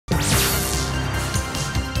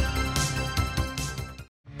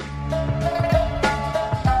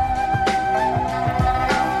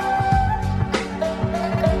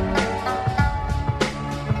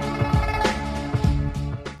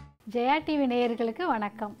Jaya TV நேயர்களுக்கு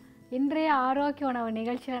வணக்கம். இன்றைய ஆரோக்கிய உணவு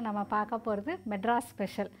நிகழ்ச்சியில் நம்ம பார்க்க போகிறது மெட்ராஸ்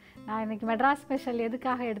ஸ்பெஷல். நான் இன்றைக்கி மெட்ராஸ் ஸ்பெஷல்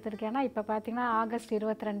எதுக்காக எடுத்திருக்கேன்னா, இப்போ பார்த்திங்கன்னா ஆகஸ்ட்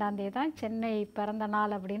 22 தான் சென்னை பிறந்த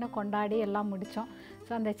நாள் அப்படின்னு கொண்டாடி எல்லாம் முடித்தோம்.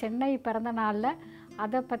 ஸோ அந்த சென்னை பிறந்த நாளில்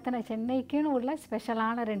அதை பற்றின சென்னைக்குன்னு உள்ள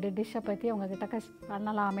ஸ்பெஷலான 2 டிஷ்ஷை பற்றி உங்ககிட்ட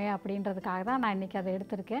பண்ணலாமே அப்படின்றதுக்காக தான் நான் இன்றைக்கி அதை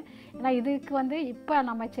எடுத்திருக்கேன். ஏன்னா இதுக்கு இப்போ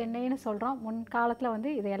நம்ம சென்னைன்னு சொல்கிறோம்,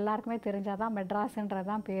 முன்காலத்தில் இது எல்லாருக்குமே தெரிஞ்சால் தான் மெட்ராஸுன்றது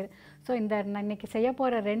தான் பேர். ஸோ இன்றைக்கி செய்ய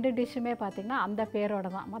போகிற 2 டிஷ்ஷுமே பார்த்திங்கன்னா அந்த பேரோட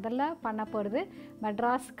தான். முதல்ல பண்ண போகிறது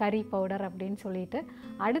மெட்ராஸ் கறி பவுடர் அப்படின்னு சொல்லிட்டு,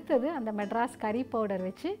 அடுத்தது அந்த மெட்ராஸ் கறி பவுடர்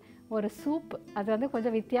வச்சு ஒரு சூப். அது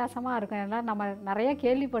கொஞ்சம் வித்தியாசமாக இருக்கும். ஏன்னா நம்ம நிறைய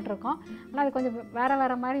கேள்விப்பட்டிருக்கோம், ஆனால் அது கொஞ்சம்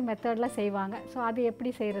வேறு மாதிரி மெத்தடில் செய்வாங்க. ஸோ அது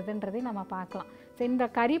எப்படி செய்கிறதுன்றதையும் நம்ம பார்க்கலாம். ஸோ இந்த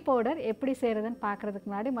கறி பவுடர் எப்படி செய்கிறதுன்னு பார்க்குறதுக்கு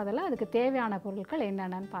முன்னாடி முதல்ல அதுக்கு தேவையான பொருட்கள்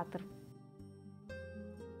என்னென்னு பார்த்துருவோம்.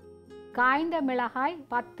 காய்ந்த மிளகாய்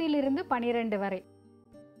 10 to 12 வரை,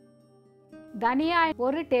 தனியா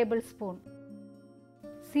 1 டேபிள் ஸ்பூன்,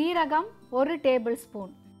 சீரகம் 1 டேபிள்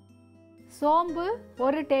ஸ்பூன், சோம்பு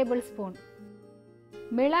 1 டேபிள் ஸ்பூன்,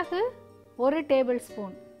 மிளகு 1 டேபிள்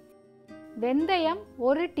ஸ்பூன், வெந்தயம்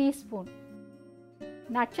 1 டீஸ்பூன்,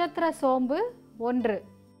 நட்சத்திர சோம்பு 1,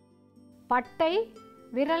 பட்டை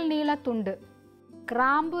விரல் நீள துண்டு,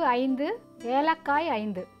 கிராம்பு 5, ஏலக்காய்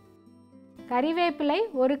 5, கறிவேப்பிலை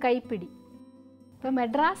 1 கைப்பிடி. இப்போ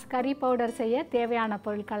மெட்ராஸ் கறி பவுடர் செய்ய தேவையான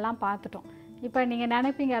பொருட்கள்லாம் பார்த்துட்டோம். இப்போ நீங்கள்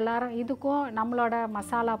நினைப்பீங்க எல்லாரும், இதுக்கும் நம்மளோட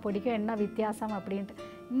மசாலா பொடிக்கும் என்ன வித்தியாசம் அப்படின்ட்டு.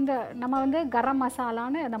 நம்ம கரம்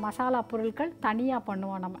மசாலான்னு அந்த மசாலா பொருட்கள் தனியாக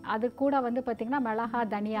பண்ணுவோம். நம்ம அது கூட பார்த்திங்கன்னா மிளகா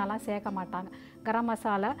தனியாலாம் சேர்க்க மாட்டாங்க. கரம்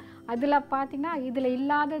மசாலா அதில் பார்த்திங்கன்னா இதில்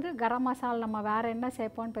இல்லாதது கரம் மசாலா நம்ம வேறு என்ன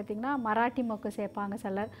சேர்ப்போம்னு பார்த்திங்கன்னா மராட்டி மொக்கு சேர்ப்பாங்க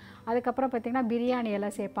சிலர். அதுக்கப்புறம் பார்த்திங்கன்னா பிரியாணி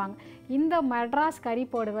எல்லாம் சேர்ப்பாங்க. இந்த மெட்ராஸ் கறி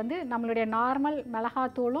பவுடர் நம்மளுடைய நார்மல்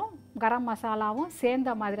மிளகாத்தூளும் கரம் மசாலாவும் சேர்ந்த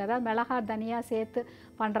மாதிரி, அதாவது மிளகா தனியாக சேர்த்து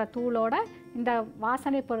பண்ணுற தூளோட இந்த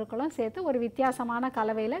வாசனை பொருட்களும் சேர்த்து ஒரு வித்தியாசமான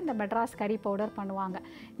கலவையில் இந்த மெட்ராஸ் கறி பவுடர் பண்ணுவாங்க.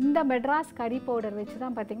 இந்த மெட்ராஸ் கறி பவுடர் வச்சு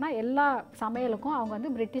தான் பார்த்திங்கன்னா எல்லா சமையலுக்கும் அவங்க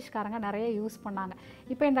பிரிட்டிஷ்காரங்க நிறைய யூஸ் பண்ணாங்க.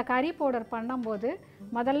 இப்போ இந்த கறி பவுடர் பண்ணும்போது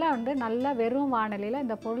முதல்ல நல்ல வெறும் வாணலியில்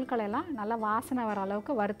இந்த பொருட்களெல்லாம் நல்லா வாசனை வர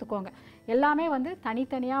அளவுக்கு வறுத்துக்கோங்க. எல்லாமே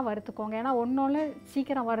தனித்தனியாக வறுத்துக்கோங்க. ஏன்னா ஒன்று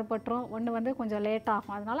சீக்கிரம் வறுபட்டுரும், ஒன்று கொஞ்சம் லேட்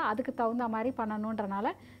ஆகும். அதனால் அதுக்கு தகுந்த மாதிரி பண்ணணுன்றனால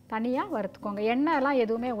தனியாக வறுத்துக்கோங்க. எண்ணெயெல்லாம்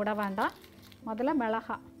எதுவுமே விட வேண்டாம். முதல்ல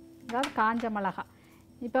மிளகா, அதாவது காஞ்ச மிளகா.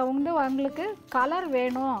 இப்போ உங்களுக்கு கலர்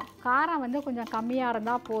வேணும், காரம் கொஞ்சம் கம்மியாக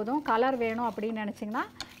இருந்தால் போதும், கலர் வேணும் அப்படின்னு நினச்சிங்கன்னா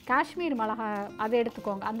காஷ்மீர் மிளகா அதை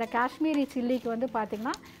எடுத்துக்கோங்க. அந்த காஷ்மீரி சில்லிக்கு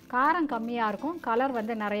பார்த்திங்கன்னா காரம் கம்மியாக இருக்கும், கலர்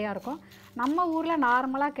நிறையா இருக்கும். நம்ம ஊரில்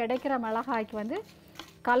நார்மலாக கிடைக்கிற மிளகாய்க்கு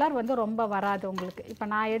கலர் ரொம்ப வராது உங்களுக்கு. இப்போ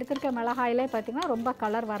நான் எடுத்திருக்க மிளகாயிலே பார்த்திங்கன்னா ரொம்ப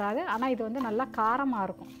கலர் வராது, ஆனால் இது நல்லா காரமாக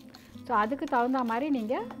இருக்கும். ஸோ அதுக்கு தகுந்த மாதிரி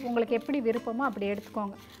நீங்கள் உங்களுக்கு எப்படி விருப்பமோ அப்படி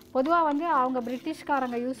எடுத்துக்கோங்க. பொதுவாக அவங்க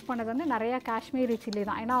பிரிட்டிஷ்காரங்க யூஸ் பண்ணது நிறையா காஷ்மீரி சில்லி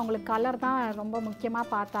தான். ஏன்னா அவங்களுக்கு கலர் தான் ரொம்ப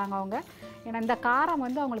முக்கியமாக பார்த்தாங்க அவங்க. ஏன்னா இந்த காரம்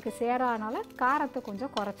அவங்களுக்கு சேராதனால காரத்தை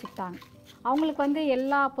கொஞ்சம் குறைச்சிக்கிட்டாங்க. அவங்களுக்கு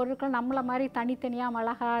எல்லா பொருட்களும் நம்மளை மாதிரி தனித்தனியாக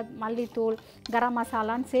மிளகா, மல்லித்தூள், கரம்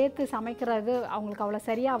மசாலான்னு சேர்த்து சமைக்கிறது அவங்களுக்கு அவ்வளோ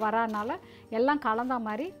சரியாக வராதனால எல்லாம் கலந்த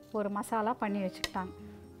மாதிரி ஒரு மசாலா பண்ணி வச்சுக்கிட்டாங்க.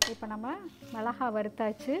 இப்போ நம்ம மிளகா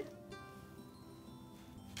வறுத்தாச்சு.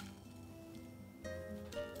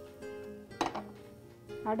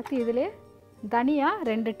 அடுத்து இதிலே தனியா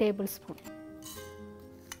 2 டேபிள் ஸ்பூன்,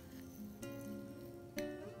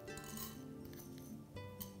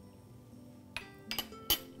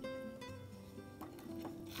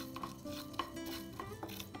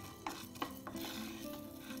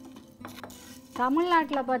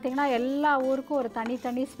 தமிழ்நாட்டில் பார்த்திங்கன்னா எல்லா ஊருக்கும் ஒரு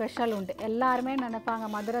தனித்தனி ஸ்பெஷல் உண்டு. எல்லாருமே நினைப்பாங்க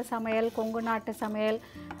மதுரை சமையல், கொங்கு நாட்டு சமையல்,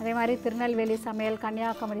 அதே மாதிரி திருநெல்வேலி சமையல்,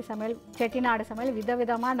 கன்னியாகுமரி சமையல், செட்டிநாடு சமையல்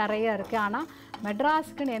விதவிதமாக நிறைய இருக்குது. ஆனால்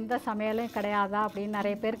மெட்ராஸுக்குன்னு எந்த சமையலும் கிடையாதா அப்படின்னு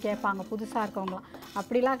நிறைய பேர் கேட்பாங்க, புதுசாக இருக்கவங்களாம்.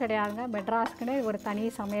 அப்படிலாம் கிடையாதுங்க. மெட்ராஸுக்குன்னே ஒரு தனி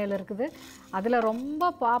சமையல் இருக்குது. அதில்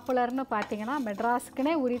ரொம்ப பாப்புலர்னு பார்த்திங்கன்னா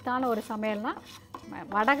மெட்ராஸுக்குன்னே உரித்தான ஒரு சமையல்னால்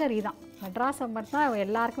வடகறி தான். மெட்ராஸ் மட்டும்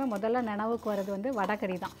எல்லாருக்குமே முதல்ல நினைவுக்கு வர்றது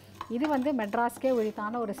வடகறி தான். இது மெட்ராஸ்க்கே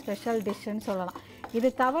உரித்தான ஒரு ஸ்பெஷல் டிஷ்ஷுன்னு சொல்லலாம். இது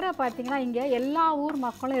தவிர பார்த்திங்கன்னா இங்கே எல்லா ஊர்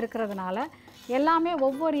மக்களும் இருக்கிறதுனால எல்லாமே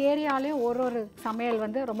ஒவ்வொரு ஏரியாலையும் ஒரு சமையல்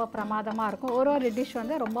ரொம்ப பிரமாதமாக இருக்கும். ஒரு டிஷ்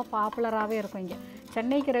ரொம்ப பாப்புலராகவே இருக்கும். இங்கே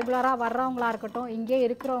சென்னைக்கு ரெகுலராக வர்றவங்களா இருக்கட்டும், இங்கே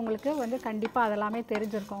இருக்கிறவங்களுக்கு கண்டிப்பாக அதெல்லாமே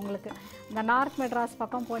தெரிஞ்சிருக்கும். உங்களுக்கு இந்த நார்த் மெட்ராஸ்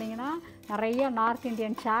பக்கம் போனீங்கன்னா நிறைய நார்த்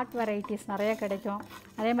இந்தியன் சாட் வெரைட்டிஸ் நிறைய கிடைக்கும்.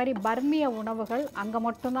 அதே மாதிரி பர்மிய உணவுகள் அங்கே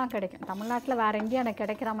மட்டும்தான் கிடைக்கும். தமிழ்நாட்டில் வேறு எங்கேயும் எனக்கு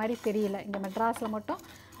கிடைக்கிற மாதிரி தெரியல. இங்கே மெட்ராஸில் மட்டும்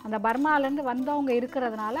அந்த பர்மாலேருந்து வந்தவங்க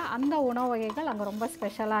இருக்கிறதுனால அந்த உணவு வகைகள் அங்கே ரொம்ப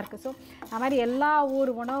ஸ்பெஷலாக இருக்குது. ஸோ அது மாதிரி எல்லா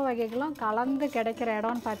ஊர் உணவு வகைகளும் கலந்து கிடைக்கிற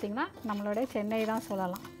இடம்னு பார்த்திங்கன்னா நம்மளுடைய சென்னை தான்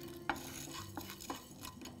சொல்லலாம்.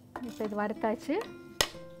 இப்போ இது வறுத்தாச்சு.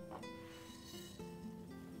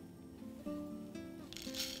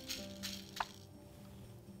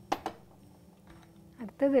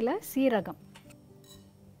 அடுத்ததுல சீரகம்.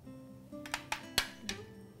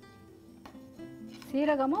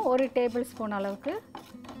 சீரகமும் 1 டேபிள் ஸ்பூன் அளவுக்கு.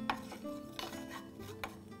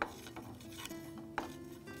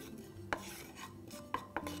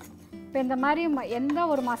 இப்போ இந்த மாதிரி எந்த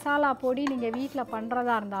ஒரு மசாலா பொடி நீங்கள் வீட்டில்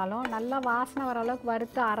பண்ணுறதா இருந்தாலும் நல்லா வாசனை வர அளவுக்கு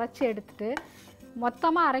வறுத்து அரைச்சி எடுத்துட்டு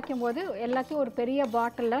மொத்தமாக அரைக்கும் போது எல்லாத்தையும் ஒரு பெரிய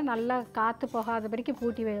பாட்டிலில் நல்லா காற்று போகாத வரைக்கும்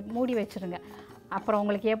மூடி வச்சுருங்க. அப்புறம்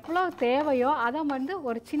உங்களுக்கு எவ்வளோ தேவையோ அதை வந்து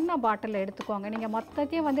ஒரு சின்ன பாட்டிலில் எடுத்துக்கோங்க. நீங்கள்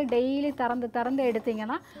மொத்தத்தையும் வந்து டெய்லி திறந்து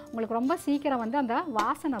எடுத்திங்கன்னா உங்களுக்கு ரொம்ப சீக்கிரம் வந்து அந்த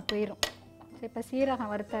வாசனை போயிடும். இப்போ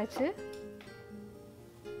சீரகம் வறுத்தாச்சு.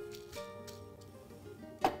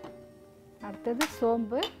 அடுத்தது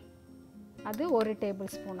சோம்பு, அது 1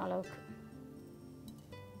 டேபிள் ஸ்பூன் அளவுக்கு.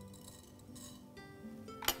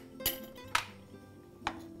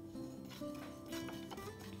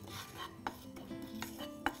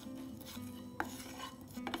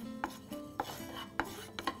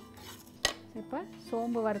 இப்போ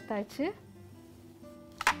சோம்பு வறுத்தாச்சு.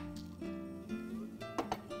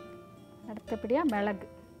 அடுத்தபடியாக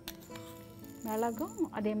மிளகும்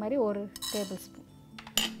அதே மாதிரி 1 டேபிள் ஸ்பூன்.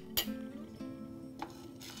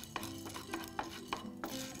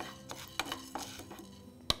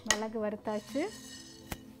 மிளகு வறுத்தாச்சு.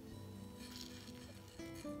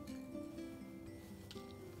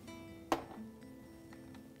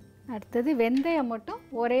 அடுத்தது வெந்தயம் மட்டும்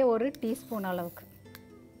ஒரே 1 டீஸ்பூன் அளவுக்கு.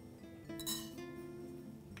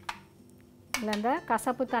 இல்லை இந்த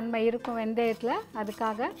கசப்பு தன்மை இருக்கும் வெந்தயத்தில்,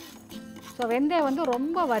 அதுக்காக. ஸோ வெந்தயம் வந்து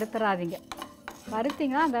ரொம்ப வறுத்துறாதீங்க.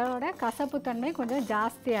 வறுத்திங்கன்னா அதோட கசப்பு தன்மை கொஞ்சம்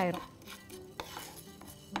ஜாஸ்தி ஆயிரும்.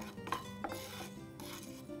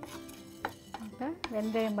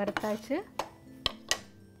 வெந்தயம் வறுத்தாச்சு.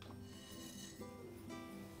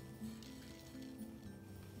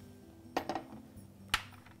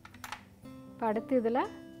 இப்போ அடுத்து இதில்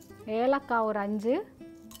ஏலக்காய் ஒரு 5,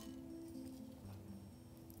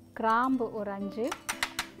 கிராம்பு ஒரு 5.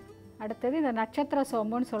 அடுத்தது இந்த நட்சத்திர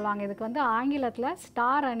சோம்புன்னு சொல்லுவாங்க. இதுக்கு வந்து ஆங்கிலத்தில்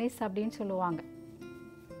ஸ்டார் அனீஸ் அப்படின்னு சொல்லுவாங்க.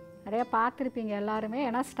 நிறையா பார்த்துருப்பீங்க எல்லாருமே.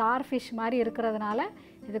 ஏன்னா ஸ்டார் ஃபிஷ் மாதிரி இருக்கிறதுனால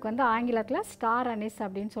இதுக்கு வந்து ஆங்கிலத்தில் ஸ்டார் அனீஸ்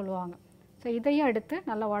அப்படின்னு சொல்லுவாங்க. ஸோ இதையும் எடுத்து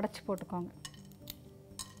நல்லா உடச்சி போட்டுக்கோங்க.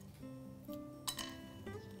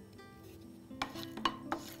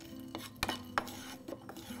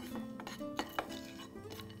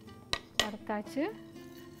 வறுத்தாச்சு.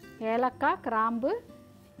 ஏலக்காய், கிராம்பு,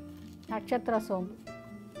 நட்சத்திர சோம்பு.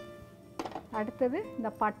 அடுத்தது இந்த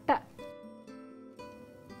பட்டை.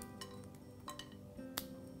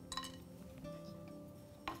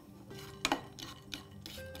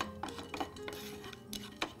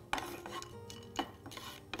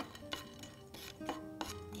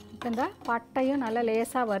 இந்த பட்டையும் நல்லா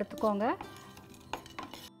லேசாக வறுத்துக்கோங்க.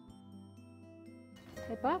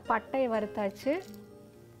 இப்போ பட்டையை வறுத்தாச்சு.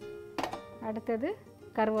 அடுத்தது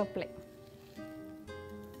கருவேப்பிலை.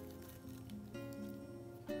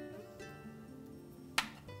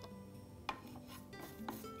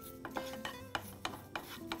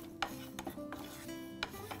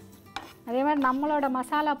 அதே மாதிரி நம்மளோட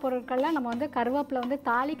மசாலா பொருட்களில் நம்ம வந்து கருவேப்பிலை வந்து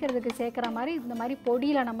தாளிக்கிறதுக்கு சேர்க்குற மாதிரி இந்த மாதிரி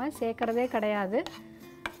பொடியில் நம்ம சேர்க்குறதே கிடையாது.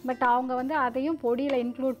 பட் அவங்க வந்து அதையும் பொடியில்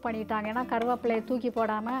இன்க்ளூட் பண்ணிட்டாங்க. ஏன்னா கருவேப்பிலையை தூக்கி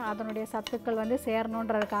போடாமல் அதனுடைய சத்துக்கள் வந்து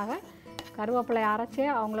சேரணுன்றதுக்காக கருவேப்பிலையை அரைச்சி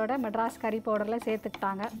அவங்களோட மெட்ராஸ் கறி பவுடரில்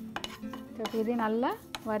சேர்த்துக்கிட்டாங்க. ஸோ இது நல்லா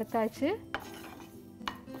வறுத்தாச்சு.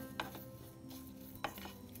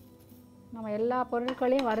 நம்ம எல்லா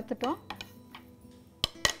பொருட்களையும் வறுத்துட்டோம்.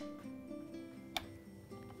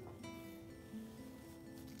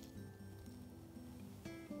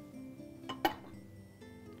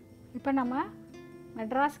 இப்போ நம்ம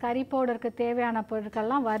மெட்ராஸ் கறி பவுடருக்கு தேவையான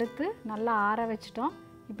பொருட்கள்லாம் வறுத்து நல்லா ஆற வச்சிட்டோம்.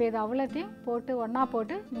 இப்போ இது அவ்வளோத்தையும் போட்டு ஒன்றா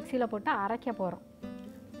போட்டு மிக்சியில் போட்டு அரைக்க போகிறோம்.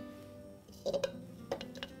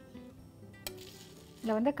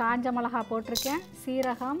 இதில் வந்து காஞ்ச மிளகாய் போட்டிருக்கேன்,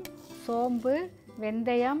 சீரகம், சோம்பு,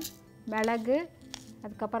 வெந்தயம், மிளகு,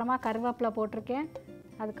 அதுக்கப்புறமா கருவேப்பிலை போட்டிருக்கேன்.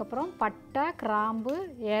 அதுக்கப்புறம் பட்டை, கிராம்பு,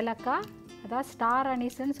 ஏலக்காய், அதாவது ஸ்டார்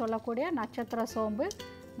அனீஸ்ன்னு சொல்லக்கூடிய நட்சத்திர சோம்பு,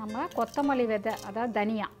 நம்ம கொத்தமல்லி விதை அதாவது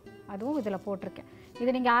தனியா அதுவும் இதில் போட்டிருக்கேன்.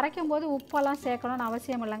 இது நீங்கள் அரைக்கும் போது உப்பெல்லாம் சேர்க்கணும்னு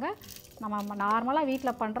அவசியம் இல்லைங்க. நம்ம நார்மலாக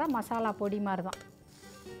வீட்டில் பண்ணுற மசாலா பொடி மாதிரி தான்.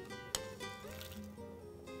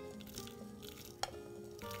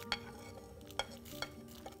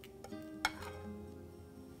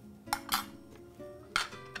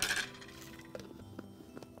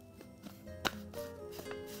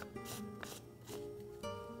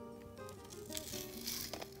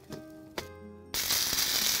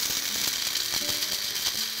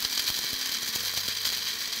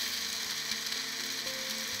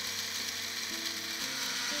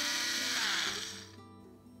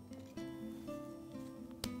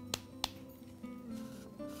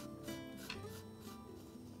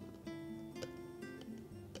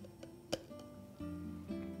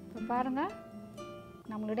 பாருங்கள்,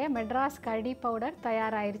 நம்மளுடைய மெட்ராஸ் கறி பவுடர்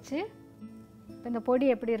தயாராகிருச்சு. இப்போ இந்த பொடி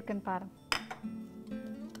எப்படி இருக்குன்னு பாருங்கள்.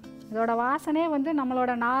 இதோட வாசனையே வந்து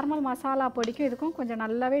நம்மளோட நார்மல் மசாலா பொடிக்கும் இதுக்கும் கொஞ்சம்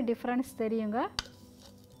நல்லாவே டிஃப்ரென்ஸ் தெரியுங்க.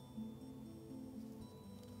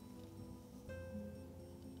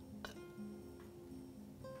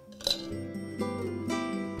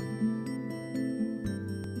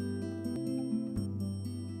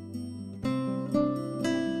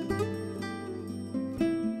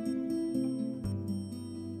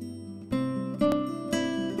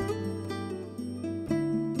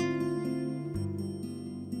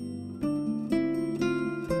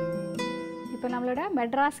 இப்போ நம்மளோட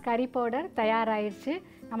மெட்ராஸ் கறி பவுடர் தயாராகிடுச்சு.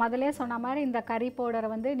 நம்ம அதிலே சொன்ன மாதிரி இந்த கறி பவுடரை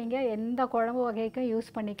வந்து நீங்கள் எந்த குழம்பு வகைக்கும்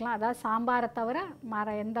யூஸ் பண்ணிக்கலாம். அதாவது சாம்பாரை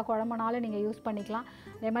தவிர எந்த குழம்புனாலும் நீங்கள் யூஸ் பண்ணிக்கலாம்.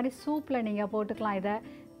 அதே மாதிரி சூப்பில் நீங்கள் போட்டுக்கலாம் இதை.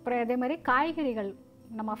 அப்புறம் அதே மாதிரி காய்கறிகள்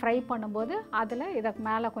நம்ம ஃப்ரை பண்ணும்போது அதில் இதை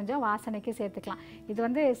மேலே கொஞ்சம் வாசனைக்கு சேர்த்துக்கலாம். இது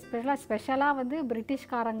வந்து ஸ்பெஷலாக வந்து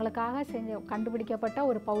பிரிட்டிஷ்காரங்களுக்காக கண்டுபிடிக்கப்பட்ட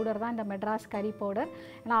ஒரு பவுடர் தான் இந்த மெட்ராஸ் கறி பவுடர்.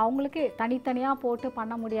 ஏன்னா அவங்களுக்கு தனித்தனியாக போட்டு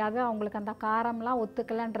பண்ண முடியாது, அவங்களுக்கு அந்த காரம்லாம்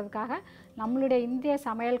ஒத்துக்கலைன்றதுக்காக நம்மளுடைய இந்திய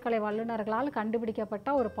சமையல் கலை வல்லுநர்களால்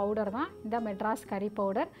கண்டுபிடிக்கப்பட்ட ஒரு பவுடர் தான் இந்த மெட்ராஸ் கறி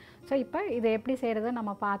பவுடர். ஸோ இப்போ இதை எப்படி செய்கிறதுன்னு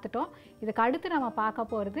நம்ம பார்த்துட்டோம். இதுக்கு அடுத்து நம்ம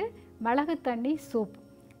பார்க்க போகிறது மிளகு தண்ணி சூப்.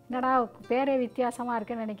 என்னடா பேரே வித்தியாசமாக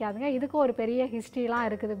இருக்குன்னு நினைக்காதுங்க, இதுக்கு ஒரு பெரிய ஹிஸ்ட்ரிலாம்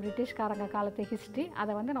இருக்குது, பிரிட்டிஷ்காரங்க காலத்து ஹிஸ்ட்ரி.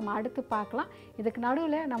 அதை வந்து நம்ம அடுத்து பார்க்கலாம். இதுக்கு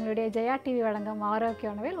நடுவில் நம்மளுடைய ஜெயா டிவி வழங்கும்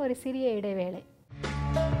ஆரோக்கிய உணவில் ஒரு சிறிய இடைவேளை.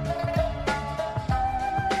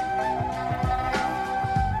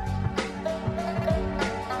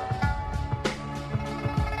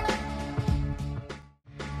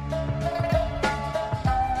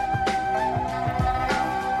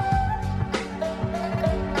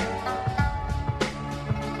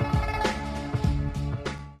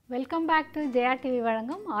 Welcome back to Jaya TV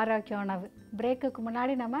வழங்கும் ஆரோக்கிய உணவு. பிரேக்குக்கு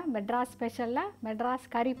முன்னாடி நம்ம மெட்ராஸ் ஸ்பெஷலில் மெட்ராஸ்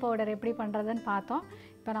கறி பவுடர் எப்படி பண்ணுறதுன்னு பார்த்தோம்.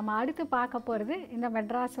 இப்போ நம்ம அடுத்து பார்க்க போகிறது இந்த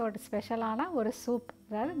மெட்ராஸோட ஸ்பெஷலான ஒரு சூப்,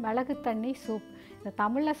 அதாவது மிளகு தண்ணி சூப். இந்த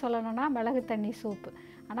தமிழில் சொல்லணும்னா மிளகு தண்ணி சூப்பு.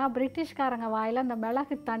 ஆனால் பிரிட்டிஷ்காரங்க வாயில் அந்த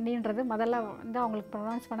மிளகு தண்ணின்றது முதல்ல வந்து அவங்களுக்கு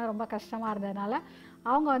ப்ரொனவுன்ஸ் பண்ண ரொம்ப கஷ்டமாக இருந்ததுனால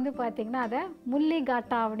அவங்க வந்து பார்த்திங்கன்னா அதை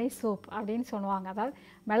முல்லிகாட்டாவணி சூப் அப்படின்னு சொல்லுவாங்க. அதாவது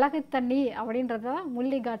மிளகு தண்ணி அப்படின்றது தான்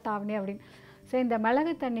முல்லிகாட்டாவணி அப்படின்னு. ஸோ இந்த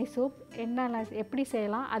மிளகு தண்ணி சூப் என்னென்ன எப்படி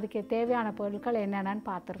செய்யலாம், அதுக்கு தேவையான பொருட்கள் என்னென்னு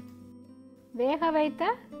பார்த்துருவோம். வேக வைத்த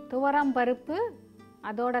துவரம் பருப்பு,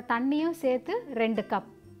 அதோட தண்ணியும் சேர்த்து 2 கப்.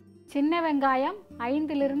 சின்ன வெங்காயம்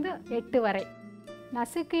 5லிருந்து 8 வரை.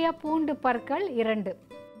 நசுக்கிய பூண்டு பற்கள் 2.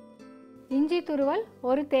 இஞ்சி துருவல்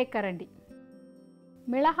 1 தேக்கரண்டி.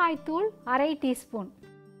 மிளகாய்த்தூள் 1/2 டீஸ்பூன்.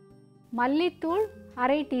 மல்லித்தூள்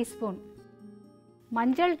 1/2 டீஸ்பூன்.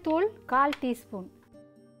 மஞ்சள் தூள் 1/4 டீஸ்பூன்.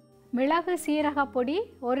 மிளகு சீரக பொடி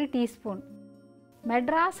 1 டீஸ்பூன்.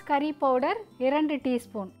 மெட்ராஸ் கறி பவுடர் 2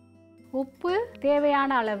 டீஸ்பூன். உப்பு தேவையான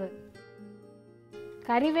அளவு.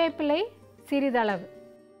 கறிவேப்பிலை சிறிதளவு.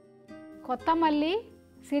 கொத்தமல்லி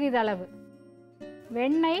சிறிதளவு.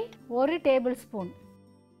 வெண்ணெய் 1 டேபிள் ஸ்பூன்.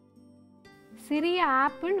 சிறிய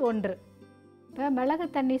ஆப்பிள் 1. இப்போ மிளகு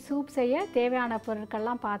தண்ணி சூப் செய்ய தேவையான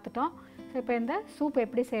பொருட்கள்லாம் பார்த்துட்டோம். ஸோ இப்போ இந்த சூப்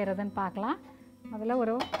எப்படி செய்கிறதுன்னு பார்க்கலாம். முதல்ல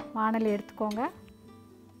ஒரு வாணலி எடுத்துக்கோங்க.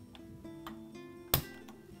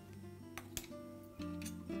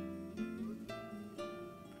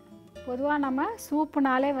 பொதுவாக நம்ம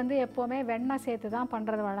சூப்புனாலே வந்து எப்போவுமே வெண்ணெய் சேர்த்து தான்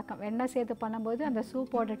பண்ணுறது வழக்கம். வெண்ணெய் சேர்த்து பண்ணும்போது அந்த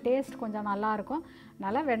சூப்போட டேஸ்ட் கொஞ்சம் நல்லாயிருக்கும்.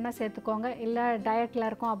 அதனால் வெண்ணெய் சேர்த்துக்கோங்க. இல்லை டயட்டில்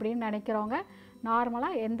இருக்கும் அப்படின்னு நினைக்கிறவங்க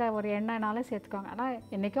நார்மலாக எந்த ஒரு எண்ணெய்னாலும் சேர்த்துக்கோங்க. ஆனால்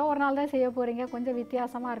என்றைக்கோ ஒரு நாள் தான் செய்ய போகிறீங்க, கொஞ்சம்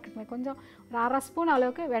வித்தியாசமாக இருக்குமே, கொஞ்சம் ஒரு 1/2 ஸ்பூன்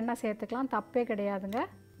அளவுக்கு வெண்ணெய் சேர்த்துக்கலாம், தப்பே கிடையாதுங்க.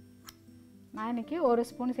 நான் இன்றைக்கி 1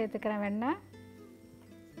 ஸ்பூன் சேர்த்துக்கிறேன் வெண்ணெய்.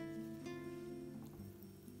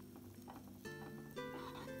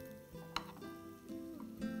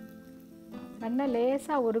 வெண்ணெய்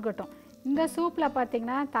லேசாக உருகட்டும். இந்த சூப்பில்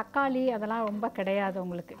பார்த்திங்கன்னா தக்காளி அதெல்லாம் ரொம்ப கிடையாது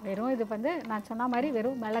உங்களுக்கு. வெறும் இது வந்து நான் சொன்ன மாதிரி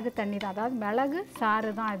வெறும் மிளகு தண்ணி தான், அதாவது மிளகு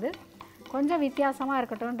சாறு தான். இது கொஞ்சம் வித்தியாசமாக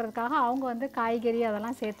இருக்கட்டும்ன்றதுக்காக அவங்க வந்து காய்கறி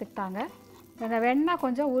அதெல்லாம் சேர்த்துக்கிட்டாங்க. இந்த வெண்ணெய்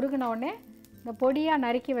கொஞ்சம் உருகினோடனே இந்த பொடியாக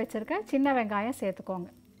நறுக்கி வச்சுருக்க சின்ன வெங்காயம் சேர்த்துக்கோங்க.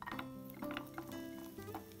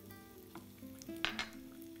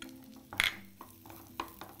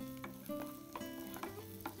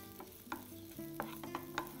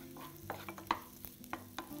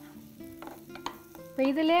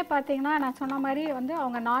 இப்போ இதிலே பார்த்திங்கன்னா நான் சொன்ன மாதிரி வந்து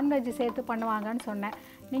அவங்க நான்வெஜ் சேர்த்து பண்ணுவாங்கன்னு சொன்னேன்.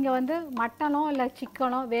 நீங்கள் வந்து மட்டனோ இல்லை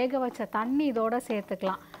சிக்கனோ வேக வச்ச தண்ணி இதோடு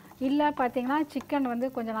சேர்த்துக்கலாம். இல்லை பார்த்திங்கன்னா சிக்கன் வந்து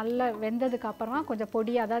கொஞ்சம் நல்லா வெந்ததுக்கு அப்புறமா கொஞ்சம்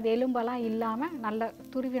பொடி, அதாவது எலும்பெல்லாம் இல்லாமல் நல்ல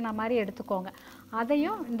துருவின மாதிரி எடுத்துக்கோங்க.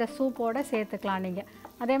 அதையும் இந்த சூப்போடு சேர்த்துக்கலாம் நீங்கள்.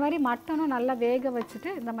 அதே மாதிரி மட்டனும் நல்லா வேக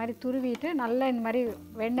வச்சுட்டு இந்த மாதிரி துருவிட்டு நல்லா இந்த மாதிரி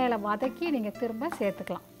வெண்ணெயில் வதக்கி நீங்கள் திரும்ப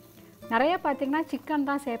சேர்த்துக்கலாம். நிறைய பார்த்திங்கன்னா சிக்கன்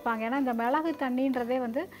தான் சேர்ப்பாங்க. ஏன்னா இந்த மிளகு தண்ணின்றதே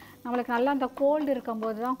வந்து நம்மளுக்கு நல்லா அந்த கோல்டு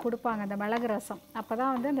இருக்கும்போது தான் கொடுப்பாங்க இந்த மிளகு ரசம். அப்போ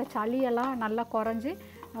தான் வந்து இந்த சளியெல்லாம் நல்லா குறைஞ்சி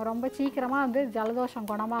ரொம்ப சீக்கிரமாக வந்து ஜலதோஷம்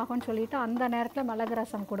குணமாகும்னு சொல்லிவிட்டு அந்த நேரத்தில் மிளகு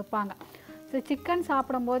ரசம் கொடுப்பாங்க. ஸோ சிக்கன்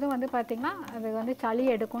சாப்பிடும்போது வந்து பார்த்திங்கன்னா அது வந்து சளி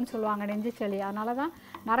எடுக்கும்னு சொல்லுவாங்க, நெஞ்சு சளி. அதனால தான்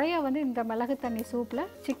நிறைய வந்து இந்த மிளகு தண்ணி சூப்பில்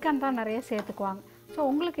சிக்கன் தான் நிறைய சேர்த்துக்குவாங்க. ஸோ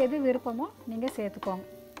உங்களுக்கு எது விருப்பமோ நீங்கள் சேர்த்துக்கோங்க.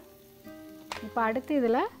 இப்போ அடுத்து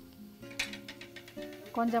இதில்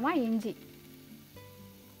கொஞ்சமாக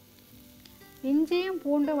இஞ்சியும்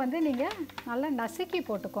பூண்டும் வந்து நீங்கள் நல்லா நசுக்கி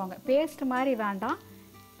போட்டுக்கோங்க, பேஸ்ட் மாதிரி வேண்டாம்.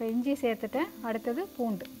 இப்போ இஞ்சி சேர்த்துட்டேன். அடுத்தது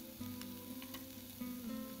பூண்டு.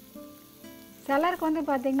 சிலருக்கு வந்து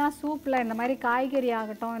பார்த்திங்கன்னா சூப்பில் இந்த மாதிரி காய்கறி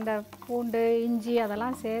ஆகட்டும், இந்த பூண்டு இஞ்சி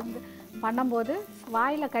அதெல்லாம் சேர்ந்து பண்ணும்போது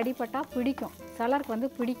வாயில் கடிப்பட்டால் பிடிக்கும், சிலருக்கு வந்து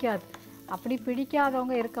பிடிக்காது. அப்படி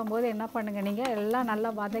பிடிக்காதவங்க இருக்கும்போது என்ன பண்ணுங்கள், நீங்கள் எல்லாம் நல்லா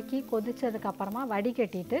வதக்கி கொதித்ததுக்கப்புறமா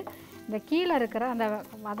வடிகட்டிட்டு இந்த கீழே இருக்கிற அந்த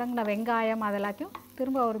வதங்கின வெங்காயம் அதெல்லாத்தையும்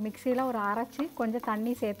திரும்ப ஒரு மிக்சியில் ஒரு அரைச்சி கொஞ்சம்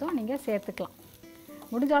தண்ணி சேர்த்தும் நீங்கள் சேர்த்துக்கலாம்.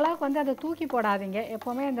 முடிஞ்ச அளவுக்கு வந்து அதை தூக்கி போடாதீங்க.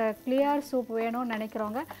 எப்போவுமே இந்த கிளியர் சூப் வேணும்னு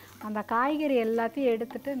நினைக்கிறவங்க அந்த காய்கறி எல்லாத்தையும்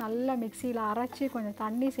எடுத்துகிட்டு நல்லா மிக்சியில் அரைச்சி கொஞ்சம்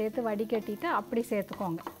தண்ணி சேர்த்து வடிகட்டிட்டு அப்படி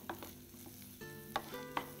சேர்த்துக்கோங்க.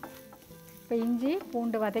 இப்போ இஞ்சி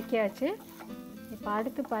பூண்டு வதக்கியாச்சு. இப்போ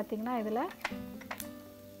அடுத்து பார்த்திங்கன்னா இதில்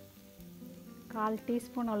 1/4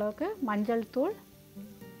 டீஸ்பூன் அளவுக்கு மஞ்சள் தூள்,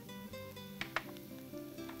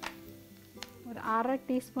 ஒரு 1/2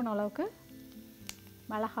 டீஸ்பூன் அளவுக்கு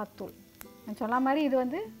மிளகாத்தூள். நான் சொன்ன மாதிரி இது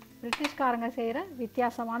வந்து பிரிட்டிஷ்காரங்க செய்கிற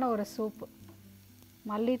வித்தியாசமான ஒரு சூப்பு.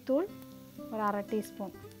 மல்லித்தூள் ஒரு 1/2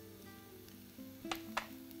 டீஸ்பூன்.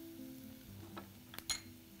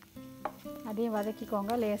 அதையும்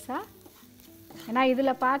வதக்கிக்கோங்க லேசாக. ஏன்னா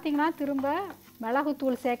இதில் பார்த்திங்கன்னா திரும்ப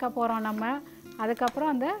மிளகுத்தூள் சேர்க்க போகிறோம் நம்ம.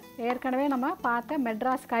 அதுக்கப்புறம் அந்த ஏற்கனவே நம்ம பார்த்த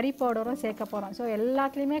மெட்ராஸ் கறி பவுடரும் சேர்க்க போகிறோம். ஸோ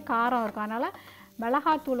எல்லாத்துலேயுமே காரம் இருக்கும். அதனால்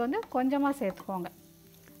மிளகாத்தூள் வந்து கொஞ்சமாக சேர்த்துக்கோங்க.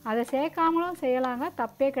 அதை சேர்க்காமலும் செய்யலாங்க,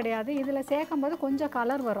 தப்பே கிடையாது. இதில் சேர்க்கும்போது கொஞ்சம்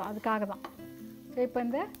கலர் வரும், அதுக்காக தான். ஸோ இப்போ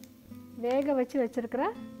இந்த வேக வச்சு வச்சுருக்கிற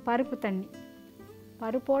பருப்பு தண்ணி,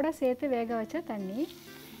 பருப்போடு சேர்த்து வேக வச்ச தண்ணி.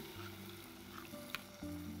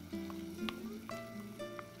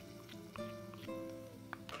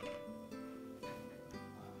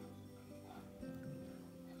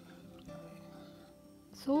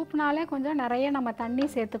 சூப்னாலே கொஞ்சம் நிறைய நம்ம தண்ணி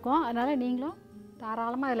சேர்த்துக்குவோம். அதனால் நீங்களும்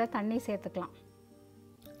தாராளமாக அதில் தண்ணி சேர்த்துக்கலாம்.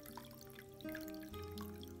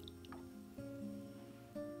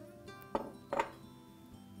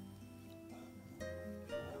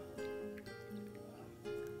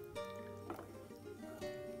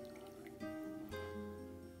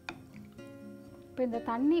 இப்போ இந்த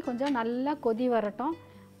தண்ணி கொஞ்சம் நல்லா கொதி வரட்டும்.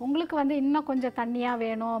 உங்களுக்கு வந்து இன்னும் கொஞ்சம் தண்ணியாக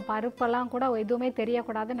வேணும், பருப்பெல்லாம் கூட எதுவுமே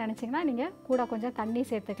தெரியக்கூடாதுன்னு நினச்சிங்கன்னா நீங்கள் கூட கொஞ்சம் தண்ணி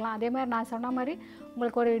சேர்த்துக்கலாம். அதே மாதிரி நான் சொன்ன மாதிரி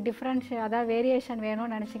உங்களுக்கு ஒரு அதாவது வேரியேஷன்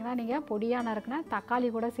வேணும்னு நினச்சிங்கன்னா நீங்கள் பொடியாக நறுக்குனா தக்காளி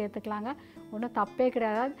கூட சேர்த்துக்கலாங்க, ஒன்றும் தப்பே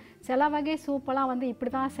கிடையாது. சில வகை சூப்பெல்லாம் வந்து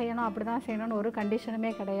இப்படி தான் செய்யணும் அப்படி தான் செய்யணும்னு ஒரு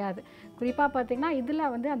கண்டிஷனுமே கிடையாது. குறிப்பாக பார்த்திங்கன்னா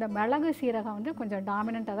இதில் வந்து அந்த மிளகு சீரகம் வந்து கொஞ்சம்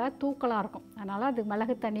டாமினண்ட், அதாவது தூக்கலாக இருக்கும். அதனால் அது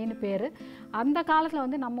மிளகு தண்ணின்னு பேர். அந்த காலத்தில்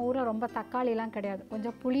வந்து நம்ம ஊரில் ரொம்ப தக்காளிலாம் கிடையாது,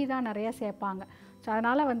 கொஞ்சம் புளி தான் நிறைய சேர்ப்பாங்க. ஸோ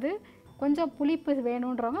அதனால் வந்து கொஞ்சம் புளிப்பு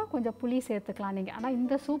வேணுன்றவங்க கொஞ்சம் புளி சேர்த்துக்கலாம் நீங்கள். ஆனால்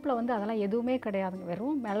இந்த சூப்பில் வந்து அதெல்லாம் எதுவுமே கிடையாதுங்க,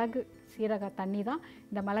 வெறும் மிளகு சீரக தண்ணி தான்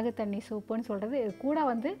இந்த மிளகு தண்ணி சூப்புன்னு சொல்கிறது. இது கூட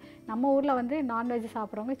வந்து நம்ம ஊரில் வந்து நான்வெஜ்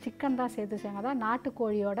சாப்பிட்றவங்க சிக்கன் தான் சேர்த்து செய்வாங்க, அதான்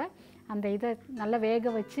நாட்டுக்கோழியோட அந்த இதை நல்லா வேக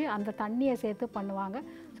வச்சு அந்த தண்ணியை சேர்த்து பண்ணுவாங்க.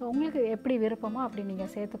 ஸோ உங்களுக்கு எப்படி விருப்பமோ அப்படி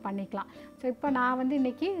நீங்கள் சேர்த்து பண்ணிக்கலாம். ஸோ இப்போ நான் வந்து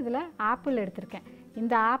இன்றைக்கி இதில் ஆப்பிள் எடுத்திருக்கேன்.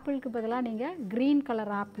 இந்த ஆப்பிளுக்கு பதிலாக நீங்கள் க்ரீன்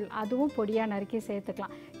கலர் ஆப்பிள் அதுவும் பொடியாக நறுக்கி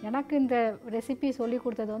சேர்த்துக்கலாம். எனக்கு இந்த ரெசிபி சொல்லி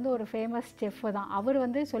கொடுத்தது வந்து ஒரு ஃபேமஸ் செஃப்பு தான். அவர்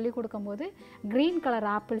வந்து சொல்லி கொடுக்கும்போது க்ரீன் கலர்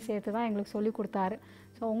ஆப்பிள் சேர்த்து தான் எங்களுக்கு சொல்லி கொடுத்தாரு.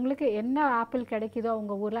 ஸோ உங்களுக்கு என்ன ஆப்பிள் கிடைக்குதோ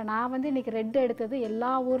உங்கள் ஊரில், நான் வந்து இன்றைக்கி ரெட் எடுத்தது,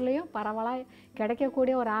 எல்லா ஊர்லேயும் பரவலாக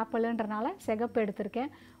கிடைக்கக்கூடிய ஒரு ஆப்பிள்ன்றனால சிகப்பு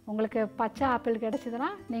எடுத்திருக்கேன். உங்களுக்கு பச்சை ஆப்பிள்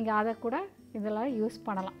கிடச்சிதுன்னா நீங்கள் அதை கூட இதில் யூஸ்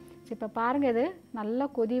பண்ணலாம். ஸோ இப்போ பாருங்கள், இது நல்லா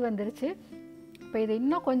கொதி வந்துருச்சு. இப்போ இது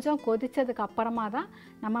இன்னும் கொஞ்சம் கொதித்ததுக்கு அப்புறமா தான்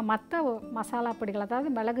நம்ம மற்ற மசாலா பொடிகள், அதாவது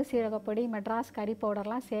மிளகு சீரகப்பொடி, மெட்ராஸ் கறி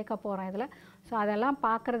பவுடர்லாம் சேர்க்க போகிறோம் இதில். ஸோ அதெல்லாம்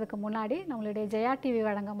பார்க்குறதுக்கு முன்னாடி நம்மளுடைய ஜெயா டிவி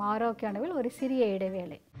வழங்கும் ஆரோக்கிய உணவில் ஒரு சிறிய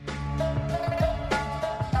இடைவேளை.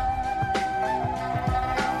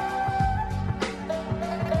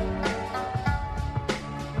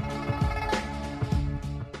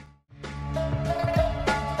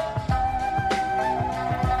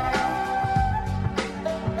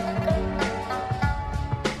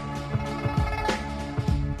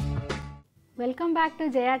 Welcome back to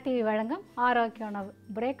Jaya TV வழங்கும் ஆரோக்கிய உணவு.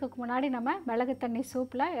 பிரேக்குக்கு முன்னாடி நம்ம மிளகு தண்ணி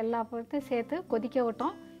சூப்பில் எல்லா பொருத்தையும் சேர்த்து கொதிக்க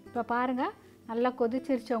விட்டோம். இப்போ பாருங்கள், நல்லா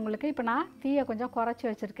கொதிச்சிருச்சு உங்களுக்கு. இப்போ நான் தீயை கொஞ்சம் குறைச்சி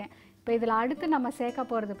வச்சுருக்கேன். இப்போ இதில் அடுத்து நம்ம சேர்க்க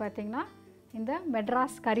போகிறது பார்த்திங்கன்னா இந்த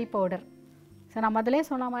மெட்ராஸ் கறி பவுடர். ஸோ நான் முதலே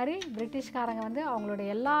சொன்ன மாதிரி பிரிட்டிஷ்காரங்க வந்து அவங்களுடைய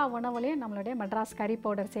எல்லா உணவுலையும் நம்மளுடைய மெட்ராஸ் கறி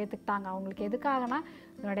பவுடர் சேர்த்துக்கிட்டாங்க. அவங்களுக்கு எதுக்காகனா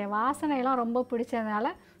இதனுடைய வாசனையெல்லாம் ரொம்ப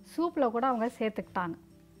பிடிச்சதுனால சூப்பில் கூட அவங்க சேர்த்துக்கிட்டாங்க.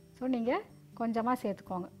 ஸோ நீங்கள் கொஞ்சமாக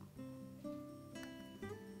சேர்த்துக்கோங்க.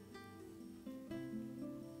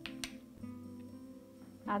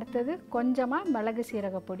 அடுத்தது கொஞ்சமாக மிளகு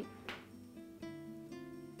சீரகப்பொடி.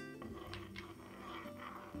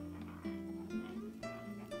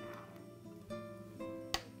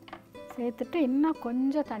 சேர்த்துட்டு இன்னும்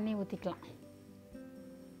கொஞ்சம் தண்ணி ஊற்றிக்கலாம்.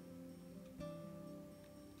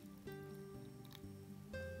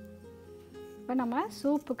 இப்போ நம்ம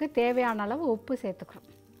சூப்புக்கு தேவையான அளவு உப்பு சேர்த்துக்கிறோம்.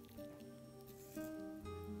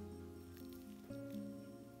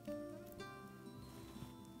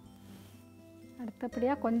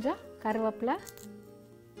 அடுத்தபடியாக கொஞ்சம் கருவேப்பிலை,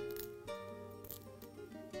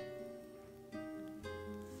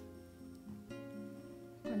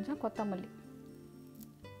 கொஞ்சம் கொத்தமல்லி.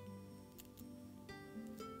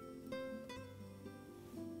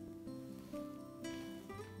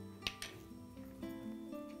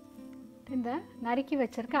 இந்த நறுக்கி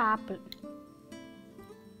வச்சிருக்க ஆப்பிள்.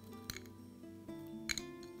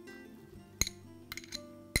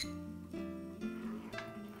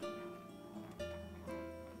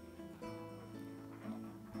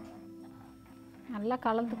 நல்லா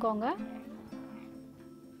கலந்துக்கோங்க.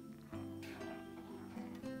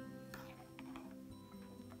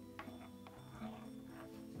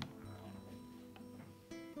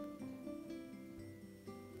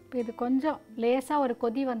 இப்போ இது கொஞ்சம் லேசாக ஒரு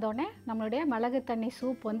கொதி வந்தோடனே நம்மளுடைய மிளகு தண்ணி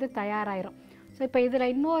சூப் வந்து தயாராகிடும். ஸோ இப்போ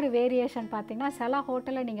இதில் இன்னொரு வேரியேஷன் பார்த்திங்கன்னா, சில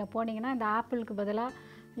ஹோட்டலில் நீங்கள் போனீங்கன்னா இந்த ஆப்பிளுக்கு பதிலாக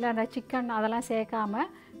இல்லை அந்த சிக்கன் அதெல்லாம் சேர்க்காம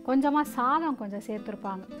கொஞ்சமாக சாதம் கொஞ்சம்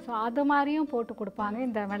சேர்த்துருப்பாங்க. ஸோ அது மாதிரியும் போட்டு கொடுப்பாங்க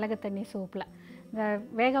இந்த மிளகு தண்ணி சூப்பில். இந்த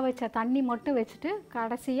வேக வச்ச தண்ணி மட்டும் வச்சுட்டு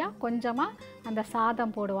கடைசியாக கொஞ்சமாக அந்த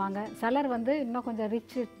சாதம் போடுவாங்க. சிலர் வந்து இன்னும் கொஞ்சம்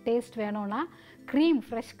ரிச் டேஸ்ட் வேணும்னா க்ரீம்,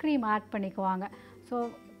 ஃப்ரெஷ் க்ரீம் ஆட் பண்ணிக்குவாங்க. ஸோ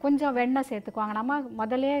கொஞ்சம் வெண்ணெய் சேர்த்துக்குவாங்க. நம்ம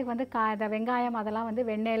முதலே வந்து இந்த வெங்காயம் அதெல்லாம் வந்து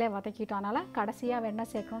வெண்ணெயிலே வதக்கிட்டோம். அதனால் கடைசியாக வெண்ணெய்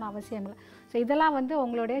சேர்க்கணும்னு அவசியம் இல்லை. ஸோ இதெல்லாம் வந்து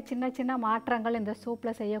உங்களுடைய சின்ன சின்ன மாற்றங்கள் இந்த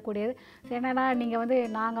சூப்பில் செய்யக்கூடியது. என்னடா நீங்கள் வந்து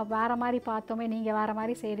நாங்கள் வேறு மாதிரி பார்த்தோமே, நீங்கள் வேறு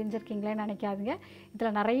மாதிரி செஞ்சுருக்கீங்களேன்னு நினைக்காதீங்க.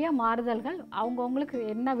 இதில் நிறைய மாறுதல்கள் அவங்கவுங்களுக்கு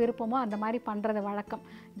என்ன விருப்பமோ அந்த மாதிரி பண்ணுறது வழக்கம்.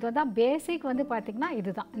 இது தான் பேசிக் வந்து பார்த்திங்கன்னா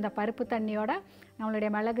இதுதான். இந்த பருப்பு தண்ணியோட நம்மளுடைய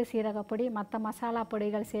மிளகு சீரகப்பொடி மற்ற மசாலா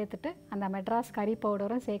பொடிகள் சேர்த்துட்டு அந்த மெட்ராஸ் கறி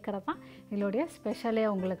பவுடரும் சேர்க்குறது தான் இதோடைய ஸ்பெஷலே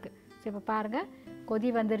உங்களுக்கு. ஸோ இப்போ பாருங்கள் கொதி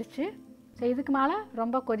வந்துருச்சு. ஸோ இதுக்கு மேலே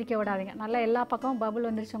ரொம்ப கொதிக்க விடாதீங்க. நல்லா எல்லா பக்கமும் பபுள்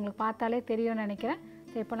வந்துருச்சு, உங்களுக்கு பார்த்தாலே தெரியும்னு நினைக்கிறேன்.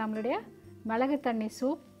 ஸோ இப்போ நம்மளுடைய மிளகு தண்ணி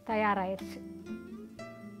சூப் தயாராகிடுச்சு.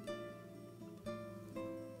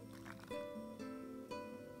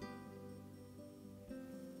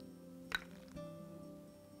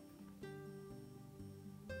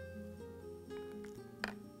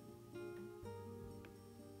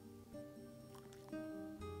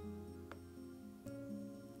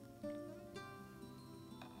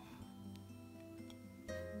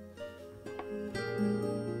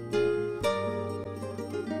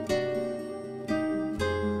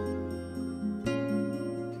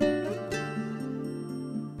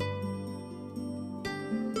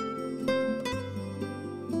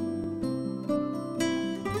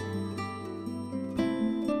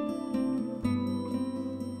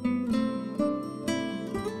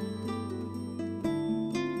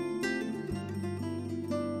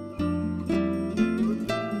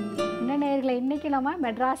 இன்றைக்கி நம்ம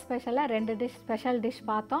மெட்ராஸ் ஸ்பெஷலாக 2 ஸ்பெஷல் டிஷ்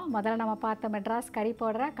பார்த்தோம். முதல்ல நம்ம பார்த்த மெட்ராஸ் கறி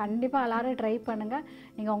பவுடரை கண்டிப்பாக எல்லோரும் ட்ரை பண்ணுங்கள்.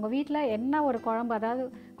 நீங்கள் உங்கள் வீட்டில் என்ன ஒரு குழம்பு, அதாவது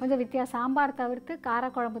கொஞ்சம் சாம்பார் தவிர்த்து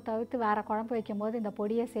காரக்குழம்பு தவிர்த்து வேறு குழம்பு வைக்கும்போது இந்த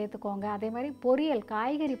பொடியை சேர்த்துக்கோங்க. அதே மாதிரி பொரியல்,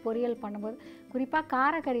 காய்கறி பொரியல் பண்ணும்போது, குறிப்பாக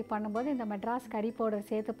காரக்கறி பண்ணும்போது இந்த மெட்ராஸ் கறி பவுடர்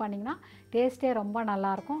சேர்த்து பண்ணிங்கன்னா டேஸ்ட்டே ரொம்ப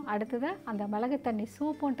நல்லாயிருக்கும். அடுத்தது அந்த மிளகு தண்ணி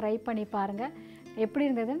சூப்பும் ட்ரை பண்ணி பாருங்கள். எப்படி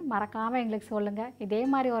இருந்ததுன்னு மறக்காமல் எங்களுக்கு சொல்லுங்கள். இதே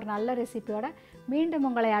மாதிரி ஒரு நல்ல ரெசிபியோட மீண்டும்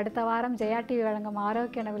உங்களை அடுத்த வாரம் ஜெயா டிவி வழங்கும்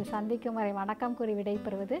ஆரோக்கிய உணவில் சந்திக்கும் வரை வணக்கம் கூறி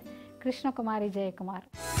விடைபெறுவது கிருஷ்ணகுமாரி ஜெயக்குமார்.